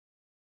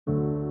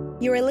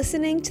You are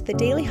listening to the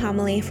Daily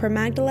Homily for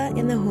Magdala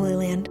in the Holy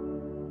Land.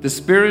 The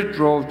Spirit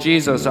drove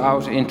Jesus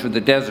out into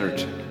the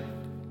desert,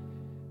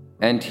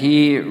 and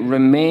he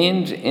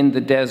remained in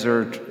the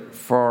desert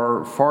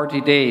for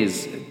 40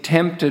 days,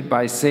 tempted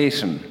by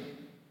Satan.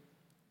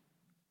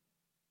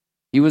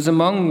 He was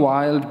among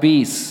wild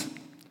beasts,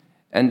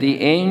 and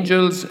the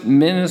angels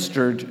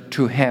ministered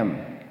to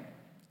him.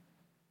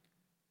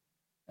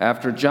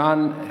 After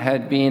John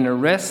had been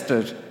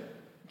arrested,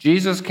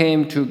 Jesus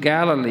came to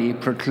Galilee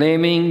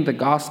proclaiming the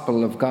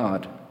gospel of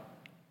God.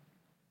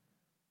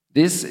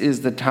 This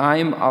is the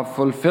time of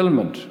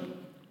fulfillment.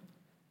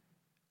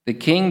 The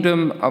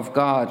kingdom of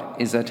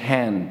God is at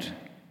hand.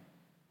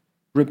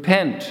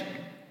 Repent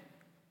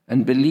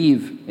and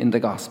believe in the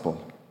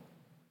gospel.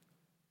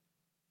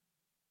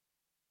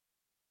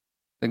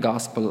 The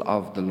gospel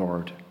of the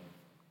Lord.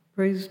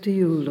 Praise to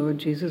you, Lord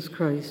Jesus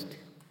Christ.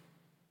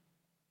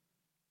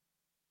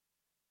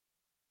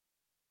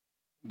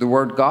 The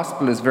word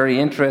gospel is very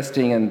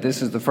interesting, and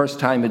this is the first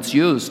time it's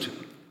used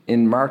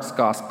in Mark's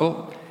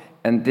gospel.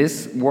 And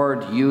this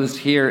word used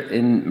here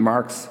in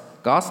Mark's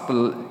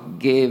gospel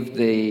gave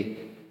the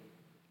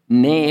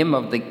name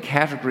of the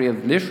category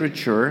of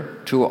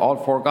literature to all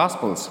four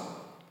gospels.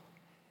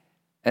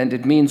 And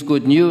it means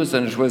good news,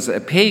 and it was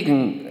a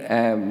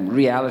pagan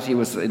reality. It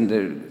was in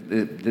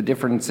the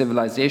different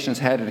civilizations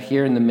had it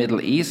here in the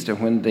Middle East, and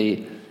when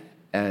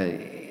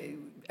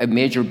a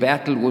major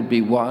battle would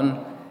be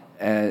won,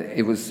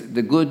 it was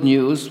the good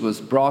news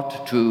was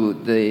brought to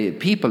the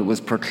people,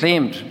 was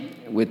proclaimed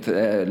with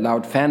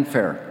loud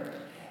fanfare.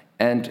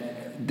 And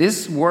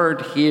this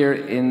word here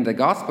in the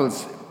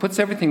Gospels puts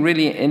everything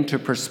really into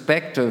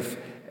perspective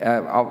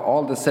of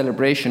all the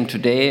celebration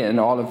today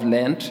and all of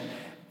Lent,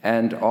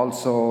 and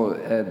also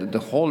the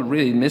whole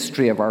really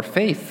mystery of our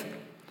faith.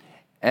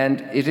 And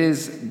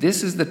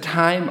this is the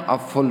time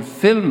of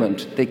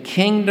fulfillment. The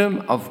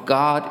kingdom of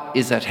God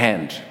is at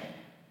hand.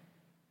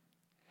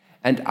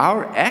 And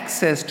our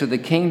access to the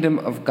kingdom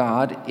of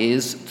God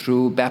is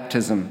through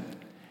baptism.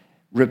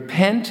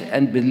 Repent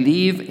and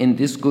believe in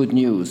this good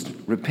news.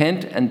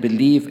 Repent and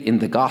believe in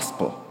the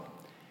gospel.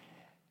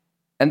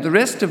 And the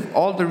rest of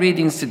all the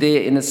readings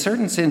today, in a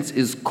certain sense,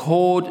 is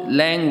code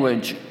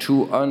language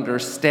to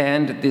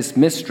understand this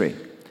mystery.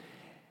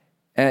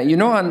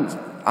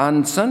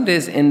 On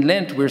Sundays in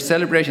Lent, we're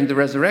celebrating the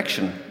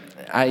resurrection.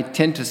 I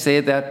tend to say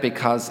that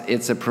because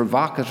it's a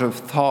provocative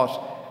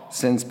thought,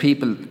 since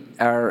people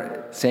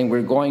are saying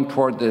we're going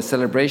toward the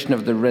celebration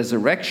of the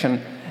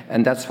resurrection,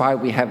 and that's why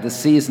we have the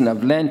season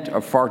of Lent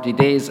of 40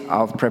 days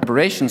of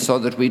preparation, so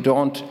that we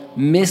don't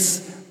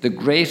miss the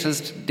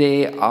greatest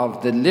day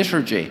of the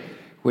liturgy,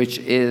 which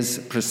is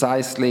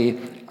precisely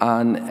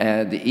on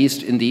in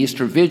the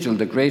Easter Vigil,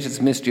 the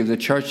greatest mystery of the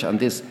Church, on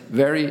this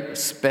very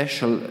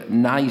special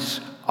night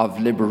of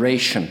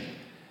liberation.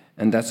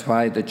 And that's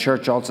why the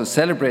Church also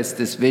celebrates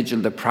this vigil,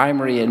 the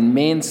primary and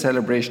main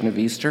celebration of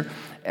Easter,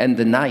 and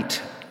the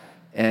night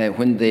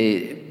when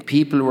the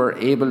people were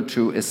able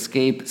to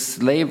escape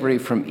slavery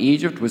from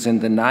Egypt was in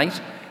the night,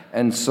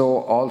 and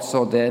so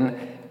also then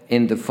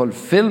in the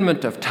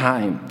fulfillment of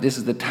time. This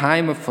is the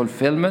time of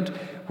fulfillment,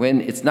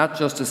 when it's not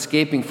just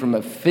escaping from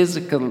a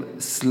physical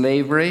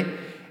slavery,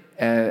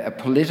 a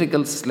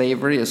political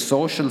slavery, a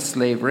social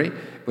slavery,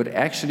 but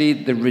actually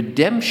the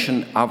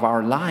redemption of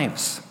our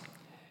lives.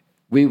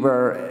 We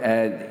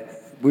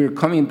were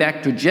coming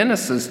back to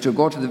Genesis to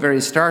go to the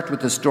very start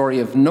with the story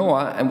of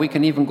Noah, and we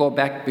can even go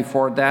back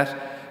before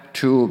that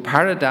to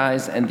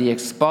paradise and the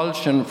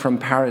expulsion from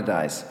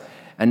paradise.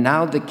 And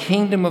now the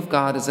kingdom of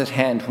God is at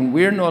hand, when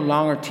we're no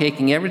longer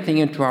taking everything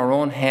into our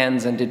own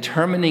hands and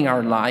determining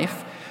our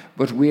life,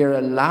 but we are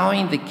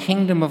allowing the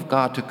kingdom of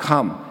God to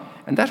come.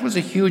 And that was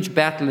a huge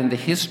battle in the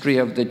history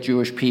of the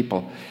Jewish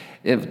people,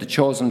 of the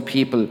chosen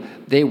people.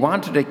 They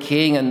wanted a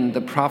king, and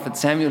the prophet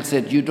Samuel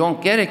said, "You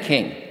don't get a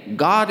king.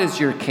 God is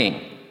your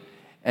king."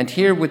 And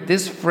here with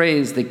this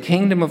phrase, the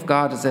kingdom of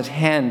God is at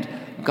hand,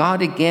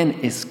 God again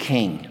is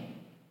king.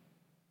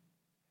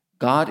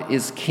 God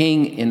is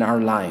king in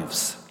our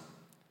lives.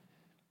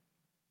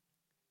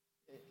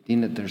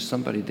 Dina, there's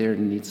somebody there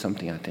who needs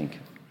something, I think.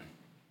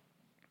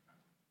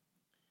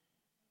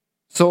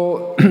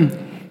 So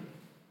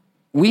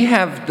we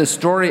have the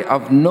story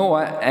of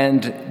Noah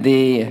and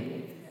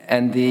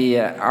the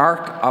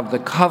Ark of the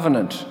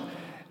Covenant.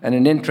 And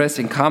an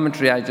interesting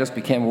commentary I just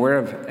became aware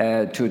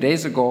of 2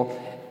 days ago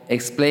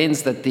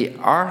explains that the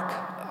Ark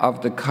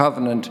of the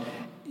Covenant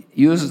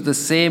uses the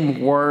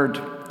same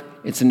word.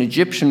 It's an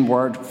Egyptian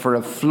word for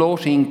a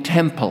floating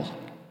temple.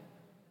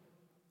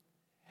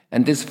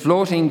 And this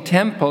floating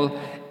temple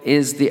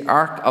is the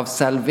Ark of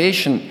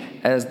salvation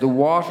as the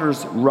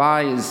waters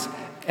rise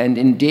and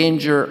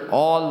endanger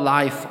all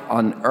life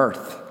on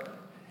earth.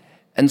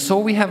 And so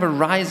we have a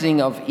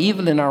rising of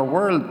evil in our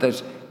world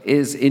that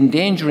is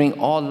endangering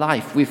all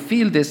life. We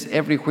feel this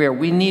everywhere.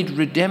 We need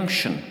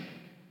redemption.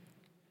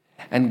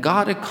 And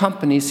God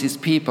accompanies his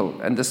people.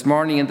 And this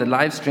morning in the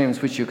live streams,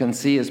 which you can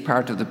see as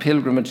part of the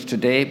pilgrimage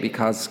today,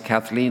 because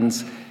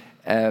Kathleen's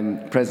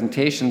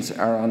presentations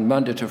are on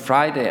Monday to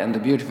Friday, and the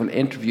beautiful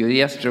interview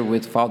yesterday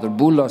with Father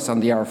Boulos on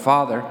the Our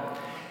Father.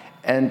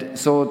 And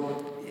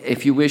so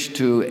if you wish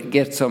to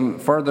get some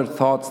further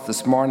thoughts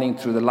this morning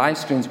through the live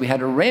streams, we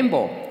had a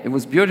rainbow. It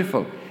was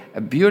beautiful,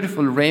 a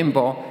beautiful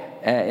rainbow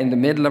in the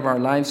middle of our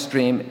live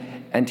stream.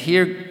 And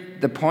here,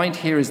 the point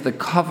here is the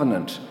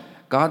covenant.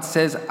 God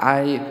says,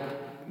 I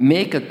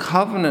make a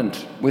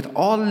covenant with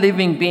all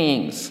living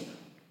beings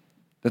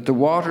that the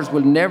waters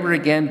will never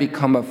again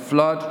become a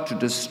flood to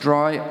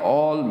destroy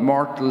all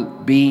mortal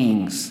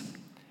beings.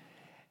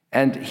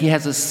 And he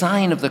has a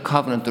sign of the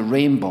covenant, the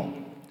rainbow.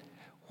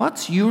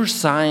 What's your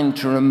sign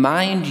to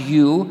remind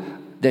you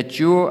that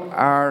you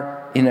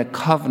are in a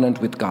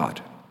covenant with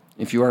God?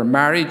 If you are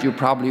married, you're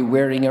probably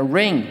wearing a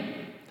ring.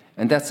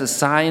 And that's a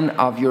sign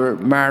of your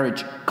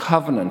marriage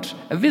covenant,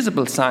 a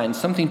visible sign,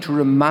 something to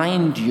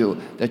remind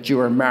you that you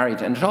are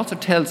married. And it also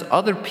tells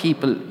other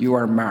people you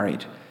are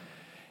married.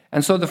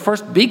 And so the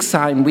first big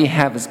sign we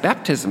have is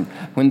baptism.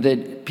 When the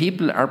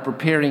people are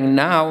preparing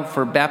now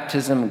for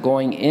baptism,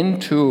 going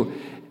into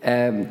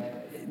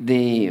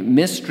the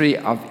mystery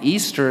of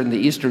Easter and the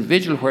Easter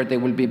Vigil, where they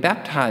will be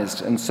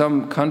baptized. And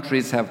some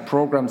countries have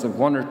programs of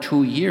 1 or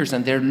 2 years,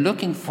 and they're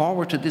looking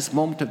forward to this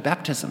moment of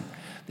baptism.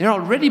 They're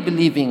already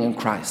believing in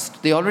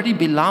Christ. They already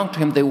belong to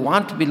him. They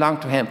want to belong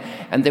to him.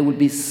 And they will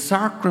be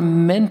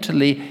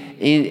sacramentally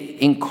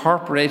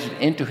incorporated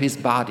into his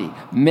body,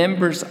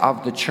 members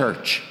of the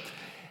church.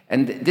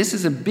 And this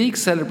is a big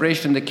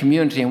celebration in the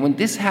community. And when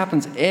this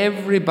happens,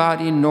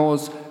 everybody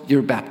knows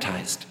you're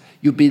baptized.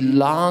 You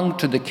belong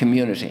to the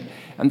community.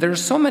 And there are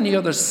so many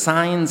other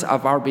signs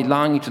of our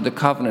belonging to the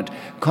covenant.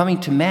 Coming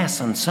to Mass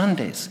on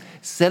Sundays,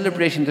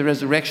 celebrating the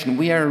resurrection.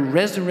 We are a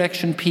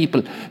resurrection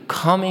people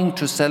coming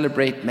to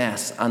celebrate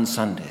Mass on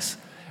Sundays.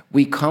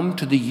 We come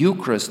to the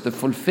Eucharist, the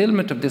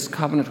fulfillment of this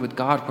covenant with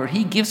God, where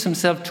he gives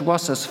himself to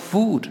us as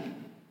food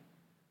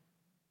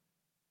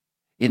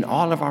in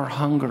all of our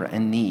hunger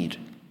and need.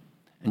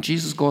 And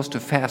Jesus goes to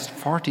fast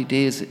 40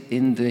 days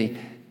in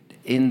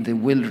the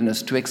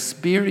wilderness to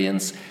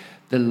experience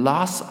the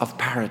loss of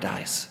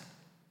paradise.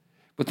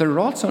 But there are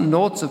also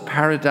notes of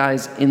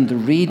paradise in the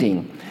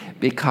reading,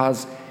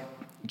 because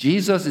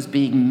Jesus is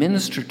being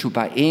ministered to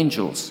by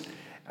angels.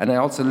 And I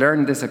also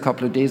learned this a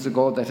couple of days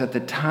ago, that at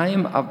the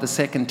time of the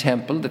Second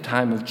Temple, the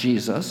time of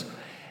Jesus,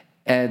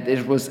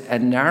 it was a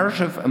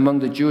narrative among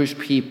the Jewish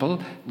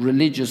people,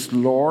 religious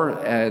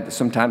lore,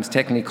 sometimes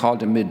technically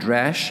called a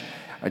midrash,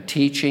 a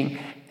teaching.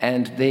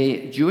 And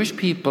the Jewish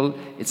people,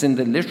 it's in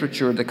the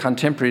literature, the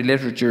contemporary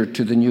literature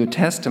to the New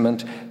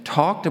Testament,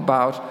 talked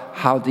about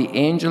how the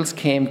angels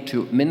came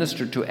to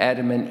minister to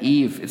Adam and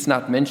Eve. It's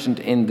not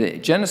mentioned in the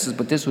Genesis,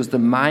 but this was the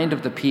mind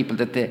of the people,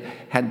 that they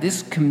had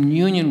this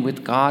communion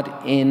with God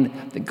in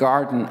the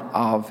Garden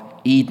of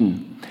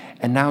Eden.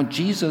 And now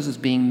Jesus is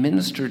being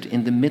ministered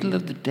in the middle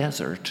of the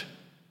desert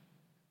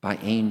by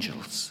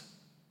angels.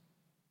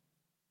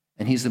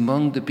 And he's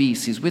among the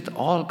beasts. He's with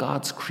all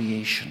God's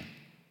creation.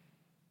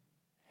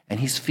 And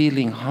he's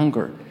feeling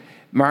hunger.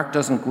 Mark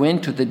doesn't go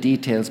into the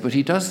details, but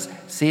he does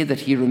say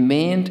that he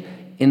remained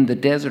in the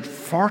desert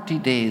 40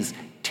 days,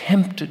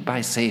 tempted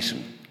by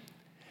Satan.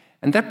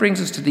 And that brings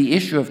us to the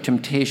issue of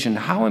temptation.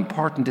 How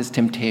important is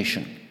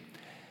temptation?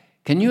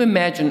 Can you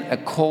imagine a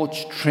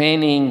coach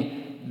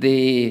training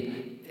the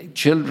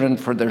children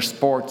for their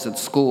sports at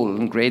school,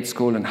 in grade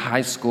school and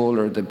high school,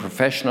 or the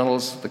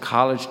professionals, the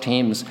college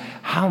teams,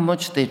 how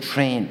much they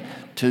train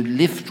to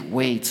lift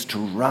weights, to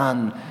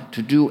run,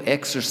 to do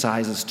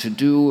exercises, to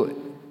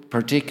do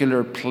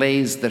particular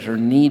plays that are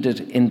needed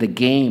in the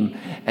game,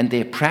 and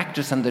they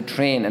practice and they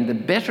train. And the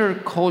better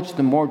coach,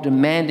 the more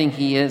demanding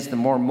he is, the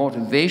more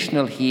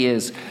motivational he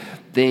is,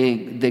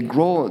 they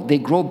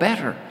grow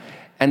better,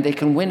 and they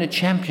can win a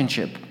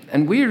championship.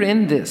 And we're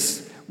in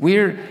this.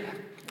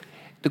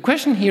 The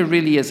question here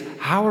really is,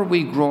 how are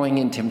we growing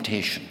in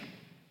temptation?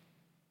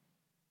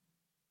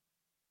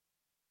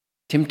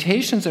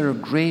 Temptations are a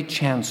great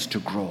chance to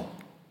grow.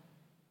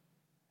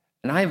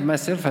 And I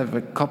myself have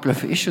a couple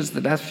of issues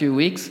the last few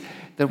weeks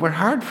that were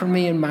hard for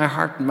me in my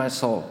heart and my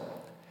soul.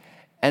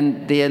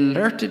 And they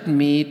alerted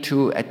me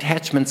to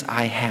attachments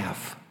I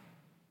have.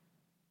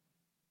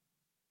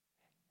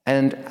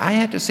 And I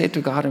had to say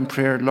to God in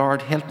prayer,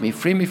 Lord, help me,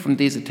 free me from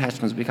these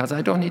attachments, because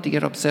I don't need to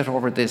get upset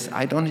over this.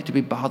 I don't need to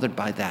be bothered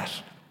by that.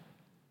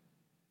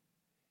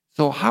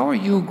 So how are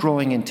you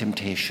growing in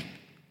temptation?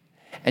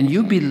 And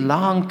you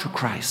belong to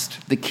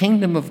Christ. The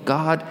kingdom of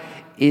God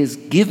is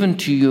given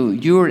to you.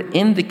 You're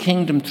in the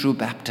kingdom through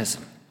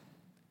baptism.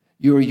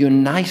 You're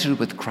united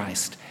with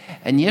Christ.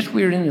 And yet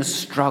we're in a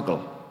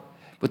struggle.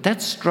 But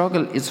that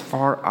struggle is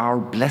for our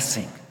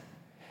blessing.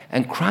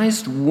 And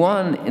Christ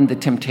won in the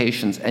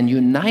temptations, and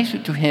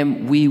united to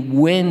him, we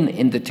win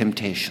in the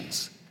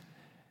temptations.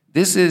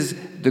 This is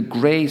the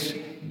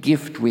great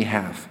gift we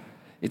have.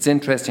 It's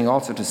interesting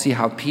also to see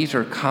how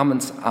Peter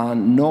comments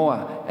on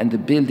Noah and the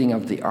building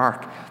of the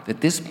ark,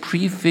 that this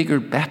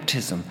prefigured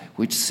baptism,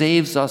 which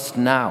saves us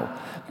now.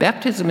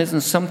 Baptism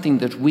isn't something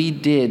that we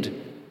did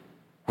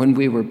when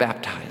we were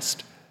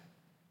baptized.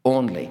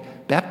 only.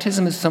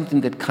 Baptism is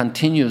something that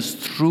continues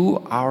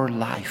through our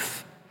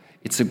life.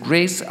 It's a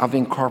grace of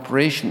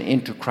incorporation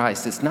into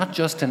Christ. It's not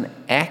just an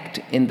act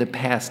in the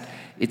past.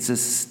 It's a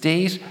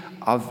state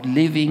of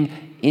living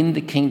in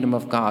the kingdom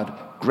of God,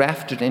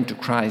 grafted into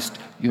Christ,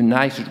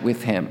 united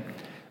with Him.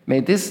 May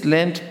this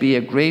Lent be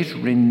a great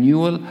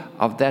renewal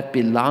of that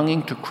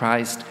belonging to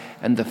Christ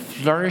and the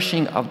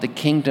flourishing of the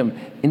kingdom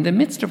in the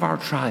midst of our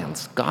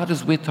trials. God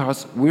is with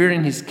us. We're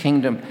in His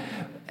kingdom.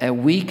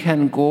 We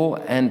can go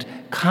and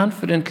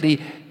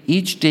confidently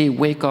each day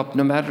wake up,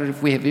 no matter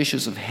if we have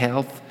issues of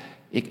health,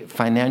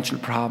 financial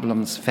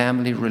problems,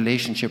 family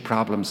relationship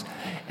problems,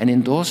 and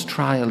in those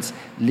trials,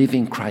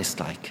 living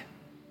Christ-like.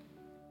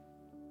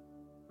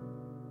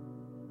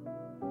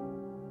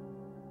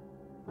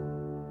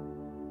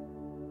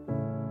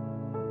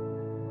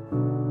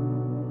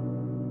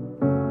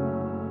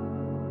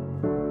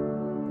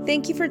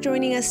 Thank you for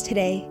joining us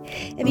today.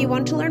 If you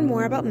want to learn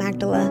more about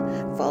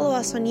Magdala, follow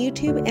us on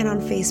YouTube and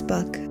on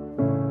Facebook.